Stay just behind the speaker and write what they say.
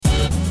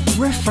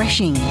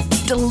refreshing,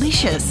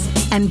 delicious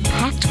and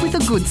packed with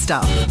the good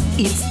stuff.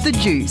 It's The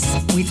Juice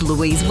with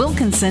Louise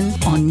Wilkinson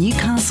on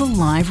Newcastle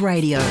Live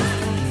Radio.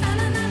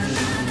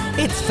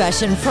 It's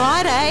Fashion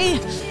Friday,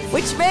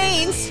 which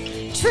means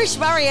Trish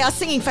Murray, our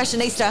singing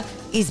fashionista,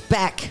 is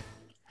back.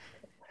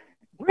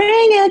 Bring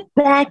it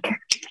back,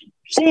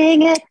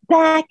 sing it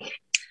back,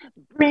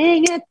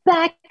 bring it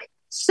back,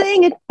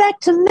 sing it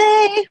back to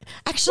me.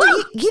 Actually,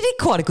 you did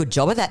quite a good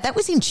job of that. That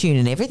was in tune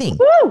and everything.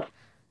 Woo!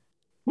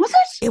 Was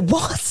it? It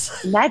was.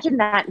 Imagine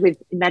that with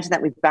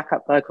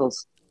backup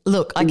vocals.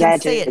 Look, I can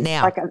see it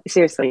now. Like,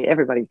 seriously,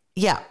 everybody.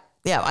 Yeah.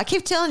 I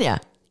keep telling you,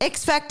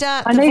 X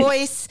Factor,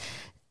 Voice,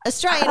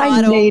 Australian I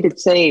Idol. need a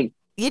team.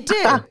 You do.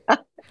 Yeah,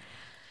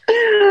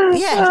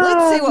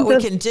 let's see what we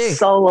can do.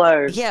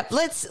 Solo. Yeah,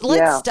 let's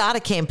start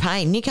a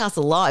campaign.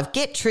 Newcastle Live,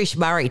 get Trish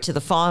Murray to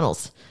the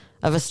finals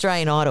of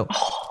Australian Idol.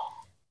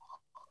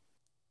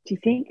 Do you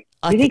think?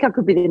 Do you think I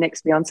could be the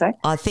next Beyonce?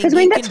 I think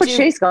because that's what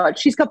she's got.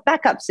 She's got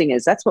backup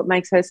singers. That's what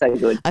makes her so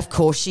good. Of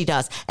course she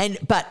does.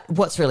 But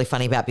what's really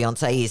funny about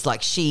Beyonce is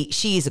like she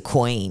is a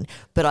queen.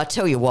 But I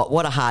tell you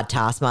what a hard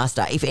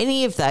taskmaster. If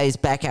any of those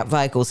backup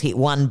vocals hit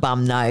one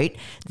bum note,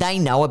 they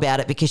know about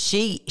it because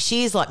she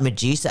is like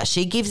Medusa.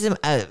 She gives them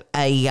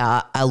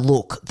a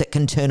look that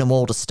can turn them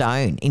all to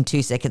stone in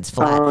 2 seconds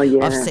flat. Oh,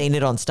 yeah. I've seen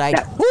it on stage.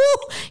 Yeah. Woo,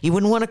 you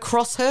wouldn't want to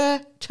cross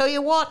her. Tell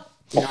you what.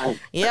 No.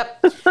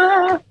 Yep.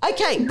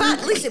 Okay,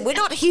 but listen, we're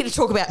not here to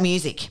talk about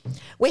music.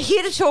 We're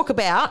here to talk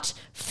about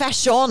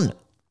fashion.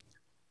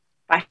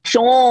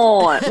 Fashion.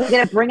 We're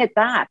going to bring it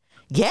back.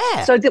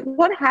 Yeah. So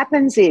what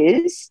happens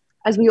is,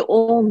 as we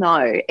all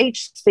know,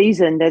 each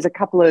season there's a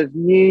couple of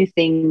new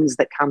things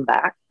that come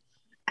back.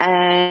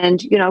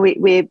 And, you know,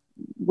 we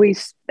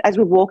as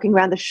we're walking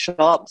around the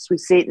shops, we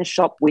see it in the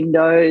shop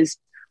windows,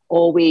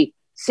 or we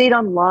see it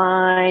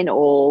online,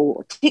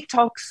 or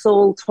TikTok's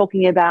all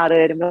talking about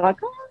it. And we're like,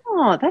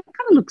 oh, that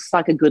kind of looks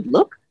like a good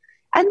look.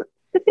 And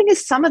the thing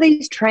is, some of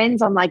these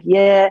trends I'm like,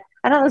 yeah,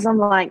 and others I'm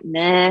like,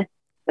 nah.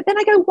 But then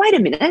I go, wait a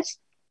minute,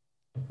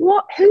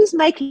 who's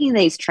making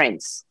these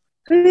trends?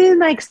 Who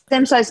makes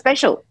them so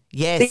special?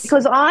 Yes.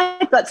 Because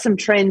I've got some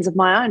trends of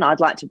my own I'd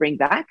like to bring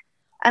back.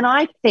 And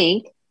I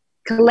think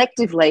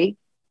collectively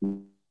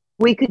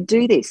we could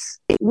do this.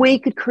 We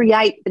could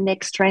create the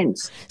next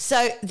trends.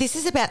 So this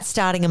is about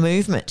starting a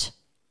movement.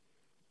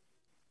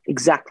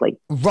 Exactly.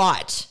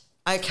 Right.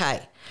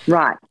 Okay.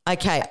 Right.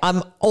 Okay.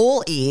 I'm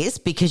all ears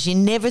because you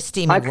never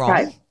steer me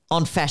wrong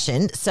on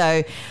fashion.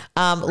 So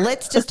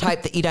let's just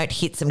hope that you don't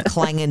hit some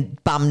clanging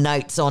bum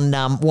notes on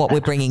what we're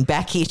bringing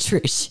back here,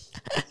 Trish.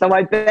 So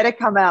I better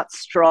come out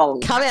strong.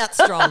 Come out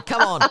strong.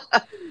 Come on.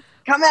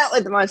 Come out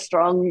with my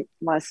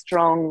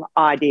strong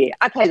idea.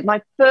 Okay,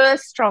 my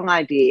first strong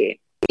idea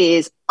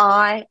is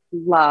I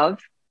love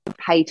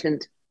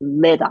patent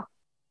leather.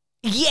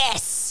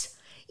 Yes.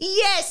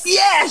 Yes.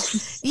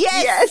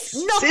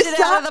 Knocked it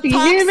out of the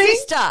park,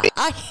 sister.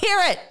 I hear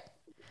it.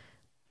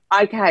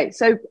 Okay,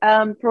 so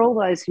for all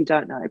those who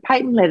don't know,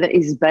 patent leather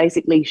is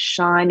basically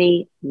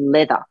shiny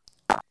leather.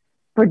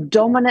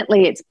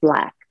 Predominantly it's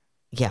black.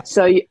 Yeah.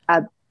 So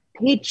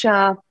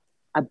picture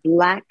a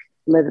black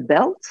leather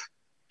belt.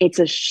 It's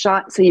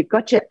so you've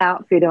got your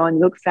outfit on, you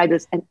look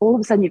fabulous, and all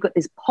of a sudden you've got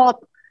this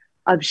pop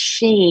of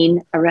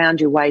sheen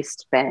around your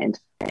waistband,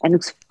 and it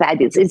looks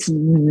fabulous. It's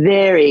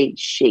very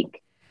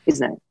chic,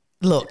 isn't it?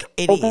 Look,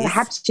 it or is.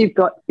 Perhaps you've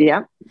got,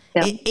 yeah.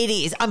 It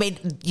is. I mean,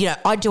 you know,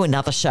 I do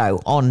another show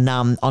on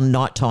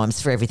night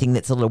times for everything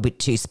that's a little bit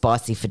too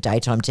spicy for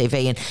daytime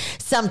TV, and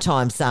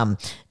sometimes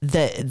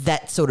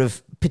that sort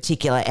of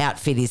particular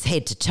outfit is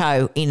head to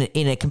toe in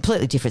a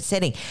completely different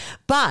setting.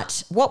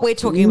 But what we're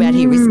talking about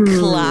here is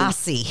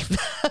classy.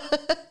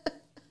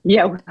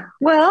 Yeah.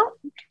 Well,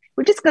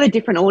 we've just got a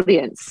different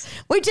audience.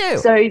 We do.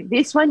 So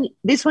this one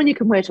you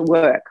can wear to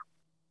work,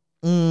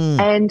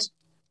 and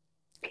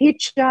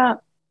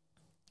picture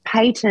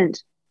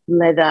patent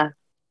leather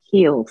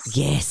heels.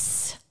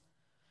 Yes.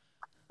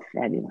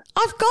 Fabulous.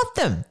 I've got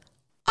them.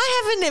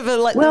 I haven't ever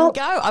let them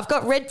go. I've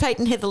got red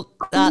patent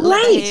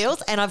leather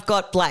heels, and I've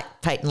got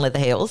black patent leather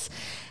heels.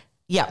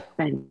 Yeah.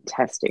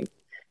 Fantastic.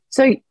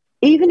 So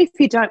even if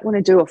you don't want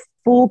to do a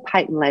full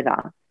patent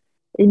leather,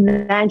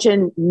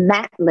 imagine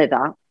matte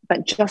leather,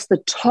 but just the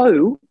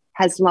toe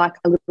has like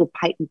a little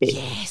patent bit.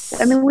 Yes.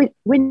 I mean,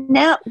 when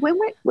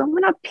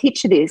I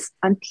picture this,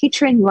 I'm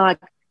picturing like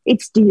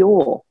it's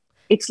Dior.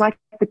 It's like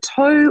the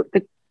toe,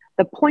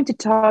 the pointed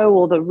toe,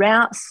 or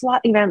the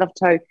slightly round off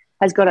toe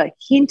has got a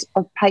hint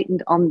of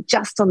patent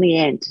just on the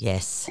end.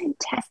 Yes.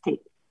 Fantastic.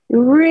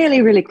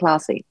 Really, really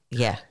classy.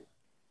 Yeah.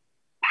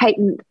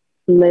 Patent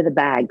leather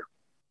bag.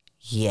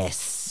 Yes.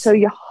 So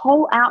your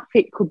whole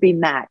outfit could be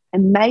matte,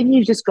 and maybe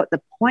you've just got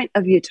the point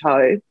of your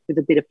toe with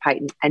a bit of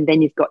patent, and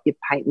then you've got your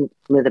patent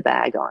leather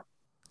bag on.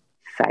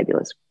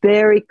 Fabulous.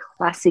 Very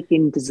classic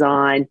in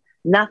design,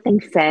 nothing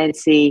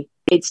fancy.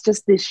 It's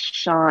just this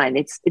shine.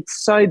 It's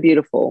so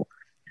beautiful.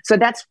 So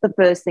that's the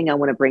first thing I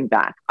want to bring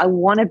back. I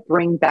want to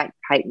bring back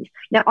patent.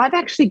 Now, I've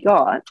actually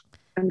got,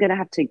 I'm going to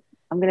have to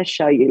I'm going to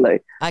show you, Lou.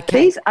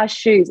 Okay. These are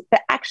shoes.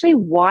 They're actually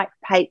white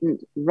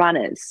patent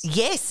runners.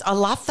 Yes, I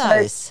love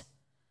those. So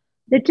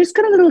they've just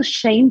got a little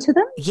sheen to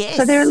them. Yes.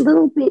 So they're a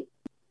little bit,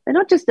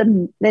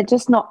 they're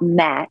just not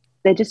matte.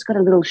 They're just got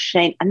a little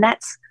sheen. And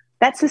that's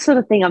the sort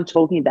of thing I'm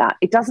talking about.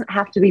 It doesn't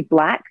have to be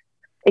black.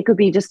 It could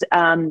be just,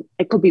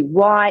 it could be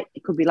white.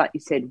 It could be, like you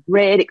said,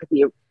 red. It could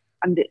be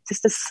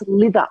just a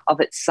slither of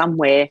it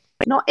somewhere.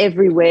 Not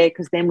everywhere,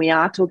 because then we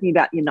are talking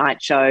about your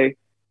night show.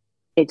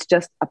 It's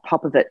just a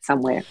pop of it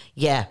somewhere.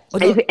 Yeah.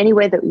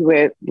 Anywhere that we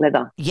wear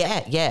leather.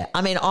 Yeah, yeah.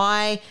 I mean,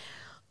 I'm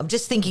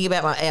just thinking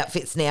about my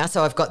outfits now.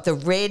 So I've got the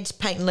red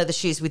patent leather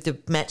shoes with the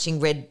matching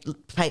red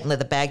patent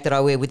leather bag that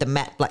I wear with a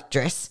matte black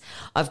dress.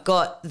 I've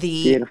got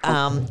the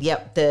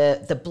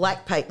the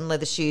black patent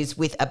leather shoes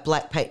with a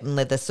black patent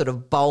leather sort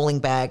of bowling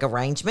bag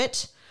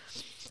arrangement.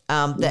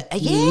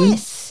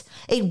 Yes,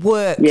 it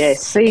works.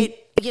 Yes, see,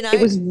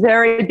 it was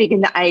very big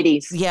in the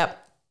 80s.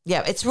 Yep,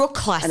 yeah, it's real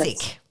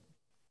classic.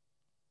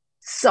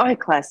 So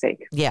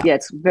classic. Yeah,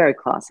 it's very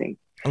classy.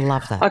 I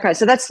love that. Okay,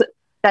 so that's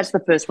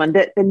the first one.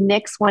 The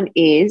next one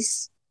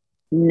is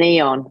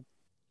neon.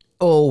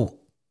 Oh,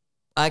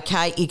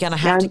 okay. You're going to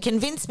have to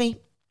convince me.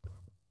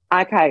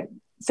 Okay,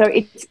 so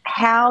it's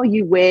how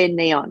you wear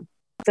neon.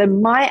 So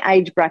my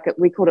age bracket,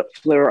 we called it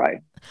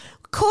fluoro.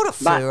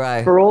 Fluoro.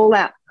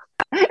 But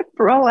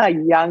for all our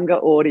younger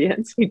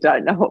audience who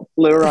don't know what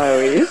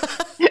fluoro is,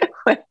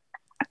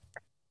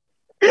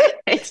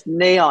 it's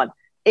neon.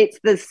 It's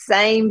the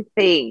same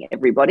thing,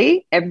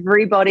 everybody.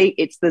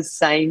 It's the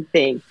same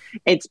thing.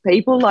 It's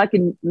people like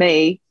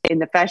me in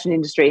the fashion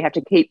industry have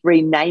to keep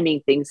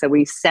renaming things so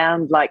we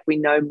sound like we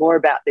know more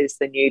about this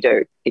than you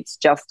do. It's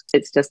just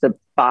a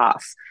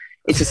farce.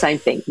 It's the same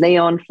thing.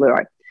 Neon,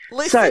 fluoro.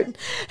 Listen,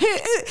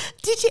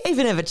 did you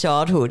even have a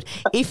childhood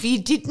if you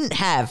didn't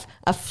have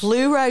a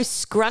fluoro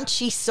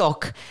scrunchy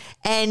sock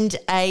and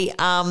a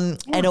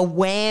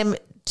Wham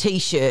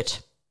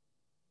t-shirt?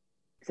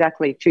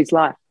 Exactly. Choose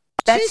life.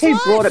 That's who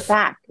brought it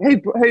back,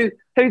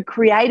 who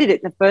created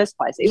it in the first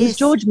place. It was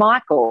George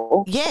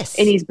Michael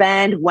in his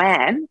band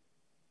Wham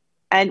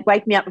and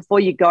Wake Me Up Before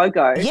You Go.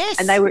 Yes.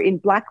 And they were in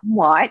black and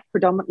white,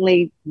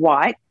 predominantly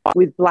white,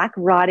 with black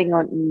writing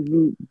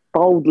on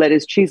bold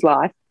letters, Choose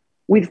Life,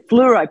 with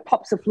fluoro,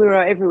 pops of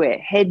fluoro everywhere,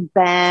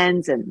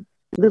 headbands and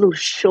little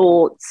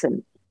shorts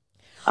and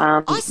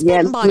I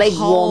spent my leg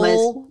whole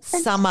warmers.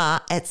 summer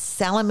at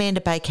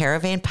Salamander Bay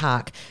Caravan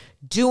Park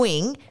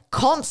doing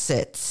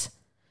concerts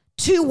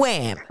to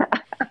Wham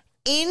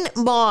in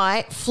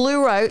my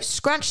fluoro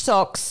scrunch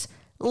socks,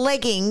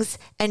 leggings,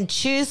 and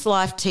Choose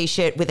Life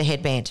t-shirt with a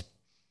headband.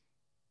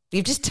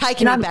 You've just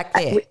taken me back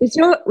there.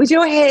 Was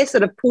your hair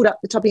sort of pulled up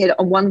the top of your head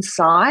on one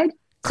side?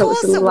 Of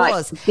course it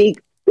was. Big.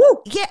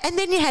 Woo. Yeah, and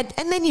then you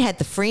had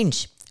the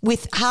fringe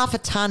with half a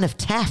ton of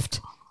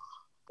taft.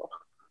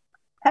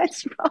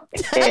 That's right.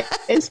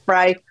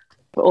 Hairspray.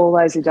 For all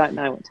those who don't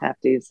know what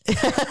taft is,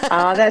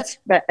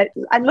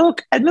 and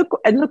look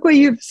where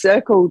you've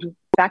circled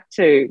back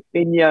to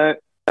in your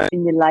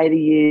later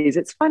years.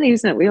 It's funny,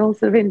 isn't it? We all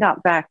sort of end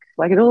up back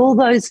like at all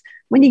those.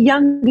 When you're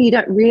younger, you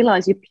don't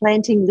realise you're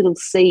planting little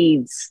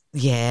seeds.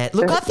 Yeah,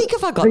 look, I think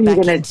if I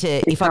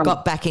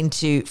got back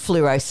into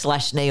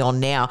fluoro /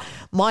 neon now,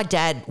 my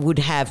dad would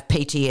have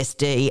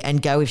PTSD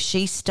and go, if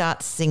she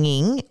starts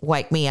singing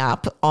 "Wake Me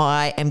Up,"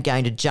 I am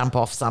going to jump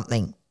off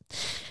something.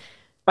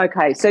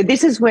 Okay, so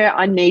this is where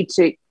I need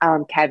to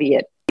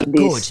caveat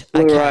this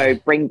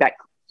fluoro, bring back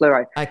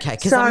fluoro. Okay,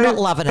 because I'm not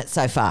loving it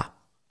so far.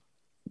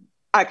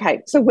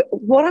 Okay, so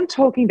what I'm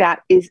talking about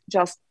is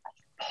just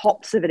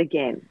pops of it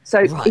again. So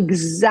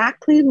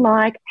exactly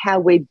like how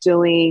we're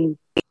doing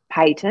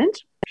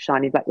patent,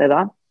 shiny black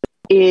leather,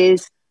 and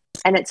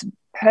it's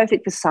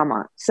perfect for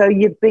summer. So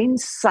you've been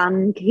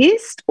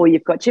sun-kissed or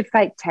you've got your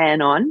fake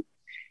tan on,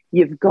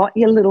 you've got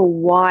your little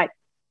white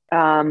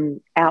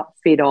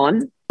outfit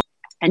on,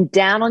 and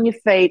down on your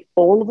feet,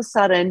 all of a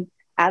sudden,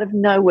 out of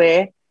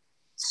nowhere,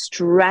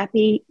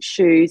 strappy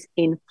shoes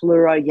in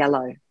fluoro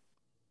yellow.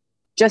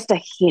 Just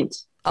a hint.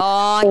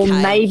 Oh, okay.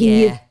 Or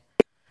maybe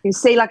you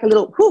see like a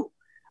little whoop,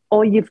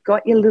 or you've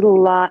got your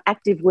little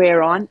active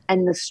wear on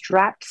and the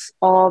straps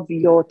of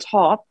your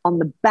top on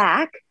the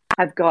back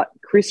have got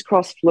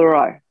crisscross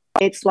fluoro.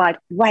 It's like,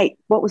 wait,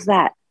 what was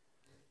that?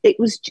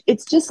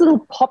 It's just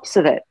little pops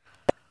of it.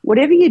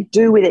 Whatever you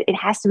do with it, it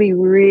has to be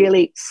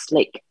really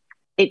slick.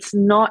 It's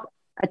not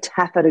a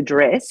taffeta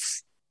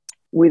dress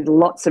with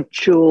lots of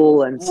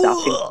tulle and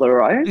stuff in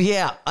fluoro.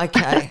 Yeah,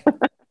 okay.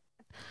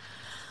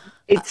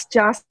 It's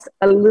just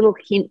a little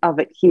hint of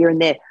it here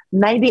and there.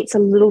 Maybe it's a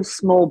little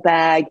small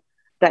bag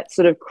that's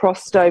sort of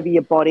crossed over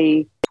your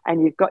body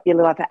and you've got your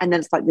little outfit, and then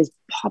it's like this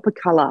pop of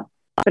colour.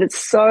 But it's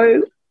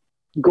so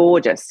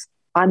gorgeous.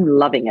 I'm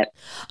loving it.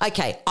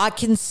 Okay, I'm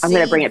going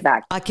to bring it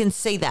back. I can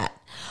see that.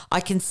 I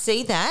can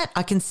see that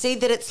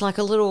it's like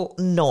a little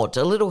nod,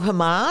 a little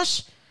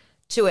homage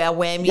to our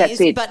Wham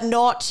years, but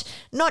not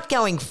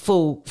going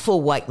full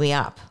Wake Me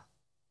Up.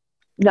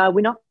 No, we're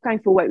not going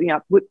full Wake Me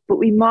Up, but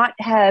we might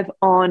have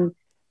on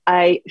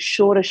a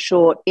shorter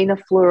short in a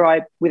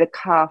fluoro with a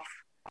cuff,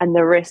 and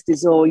the rest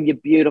is all your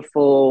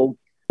beautiful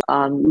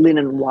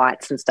linen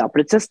whites and stuff.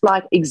 But it's just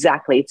like,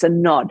 exactly, it's a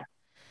nod.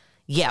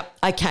 Yeah.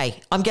 Okay.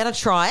 I'm going to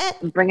try it.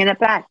 I'm bringing it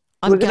back.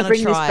 I'm We're going to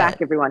bring this try back,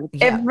 it. everyone.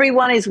 Yeah.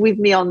 Everyone is with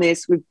me on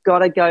this. We've got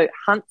to go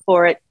hunt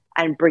for it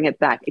and bring it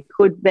back. It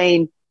could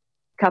mean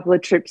a couple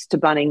of trips to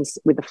Bunnings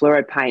with the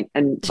fluoro paint,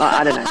 and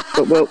I don't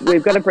know, but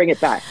we've got to bring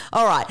it back.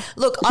 All right.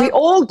 Look, if we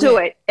all do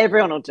it,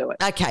 everyone will do it.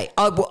 Okay.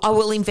 I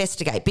will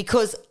investigate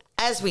because,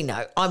 as we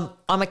know,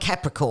 I'm a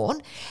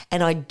Capricorn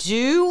and I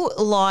do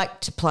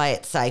like to play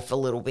it safe a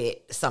little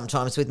bit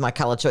sometimes with my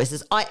colour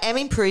choices. I am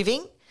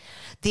improving.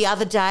 The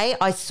other day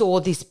I saw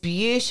this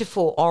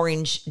beautiful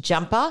orange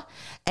jumper,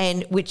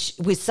 and which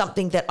was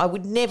something that I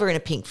would never in a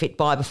pink fit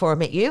buy before I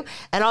met you.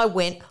 And I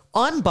went,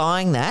 I'm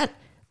buying that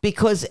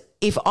because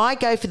if I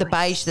go for the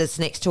beige that's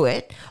next to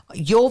it,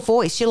 your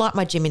voice, you're like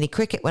my Jiminy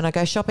Cricket when I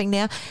go shopping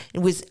now,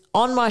 it was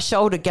on my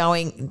shoulder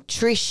going,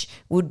 Trish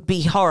would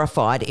be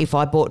horrified if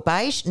I bought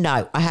beige.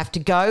 No, I have to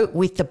go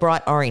with the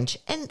bright orange.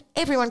 And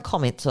everyone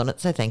comments on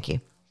it, so thank you.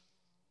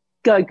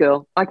 Go,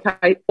 girl.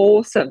 Okay,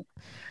 awesome.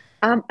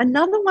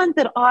 Another one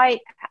that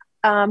I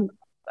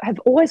have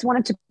always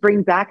wanted to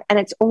bring back, and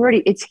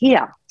it's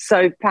here.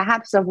 So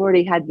perhaps I've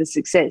already had the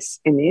success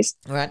in this.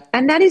 All right.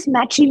 And that is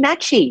matchy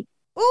matchy.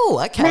 Oh,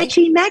 okay.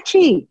 Matchy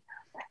matchy.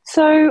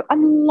 So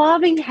I'm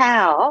loving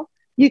how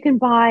you can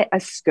buy a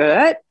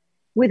skirt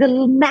with a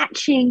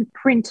matching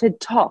printed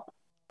top,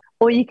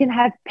 or you can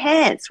have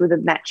pants with a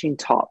matching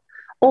top,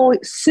 or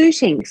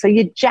suiting. So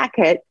your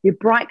jacket, your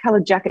bright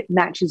coloured jacket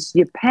matches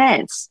your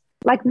pants,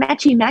 like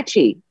matchy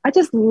matchy. I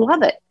just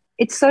love it.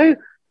 It's so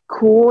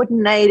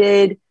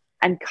coordinated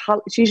and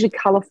it's usually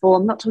colourful.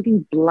 I'm not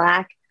talking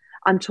black.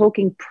 I'm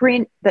talking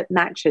print that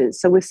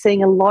matches. So we're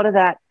seeing a lot of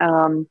that,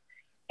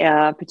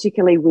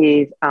 particularly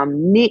with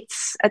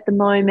knits at the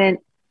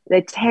moment.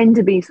 They tend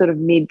to be sort of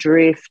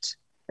mid-drift.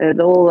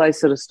 All those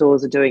sort of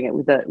stores are doing it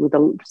with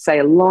a say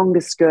a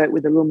longer skirt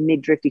with a little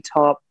mid-drifty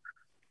top.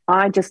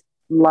 I just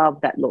love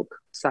that look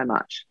so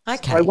much.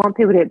 Okay. So I want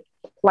people to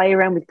play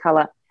around with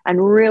colour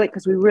and really,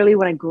 because we really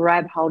want to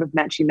grab hold of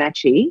matchy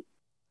matchy.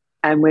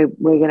 And we're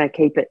going to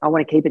keep it. I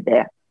want to keep it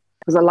there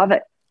because I love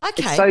it.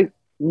 Okay. It's so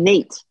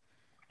neat.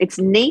 It's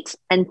neat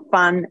and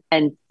fun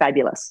and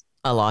fabulous.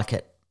 I like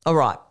it. All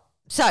right.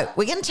 So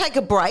we're going to take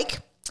a break.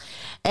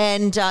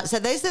 And so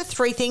those are the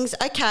three things.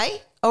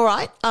 Okay. All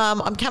right.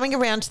 I'm coming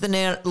around to the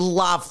now.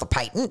 Love the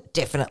patent.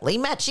 Definitely.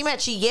 Matchy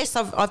matchy. Yes,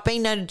 I've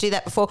been known to do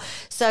that before.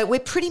 So we're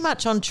pretty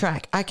much on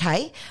track.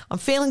 Okay. I'm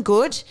feeling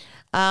good.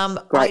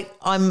 Great.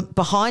 I'm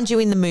behind you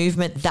in the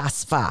movement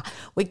thus far.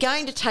 We're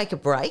going to take a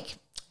break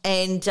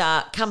and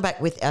come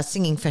back with our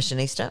singing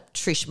fashionista,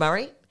 Trish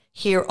Murray,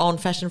 here on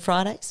Fashion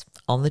Fridays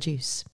on The Juice.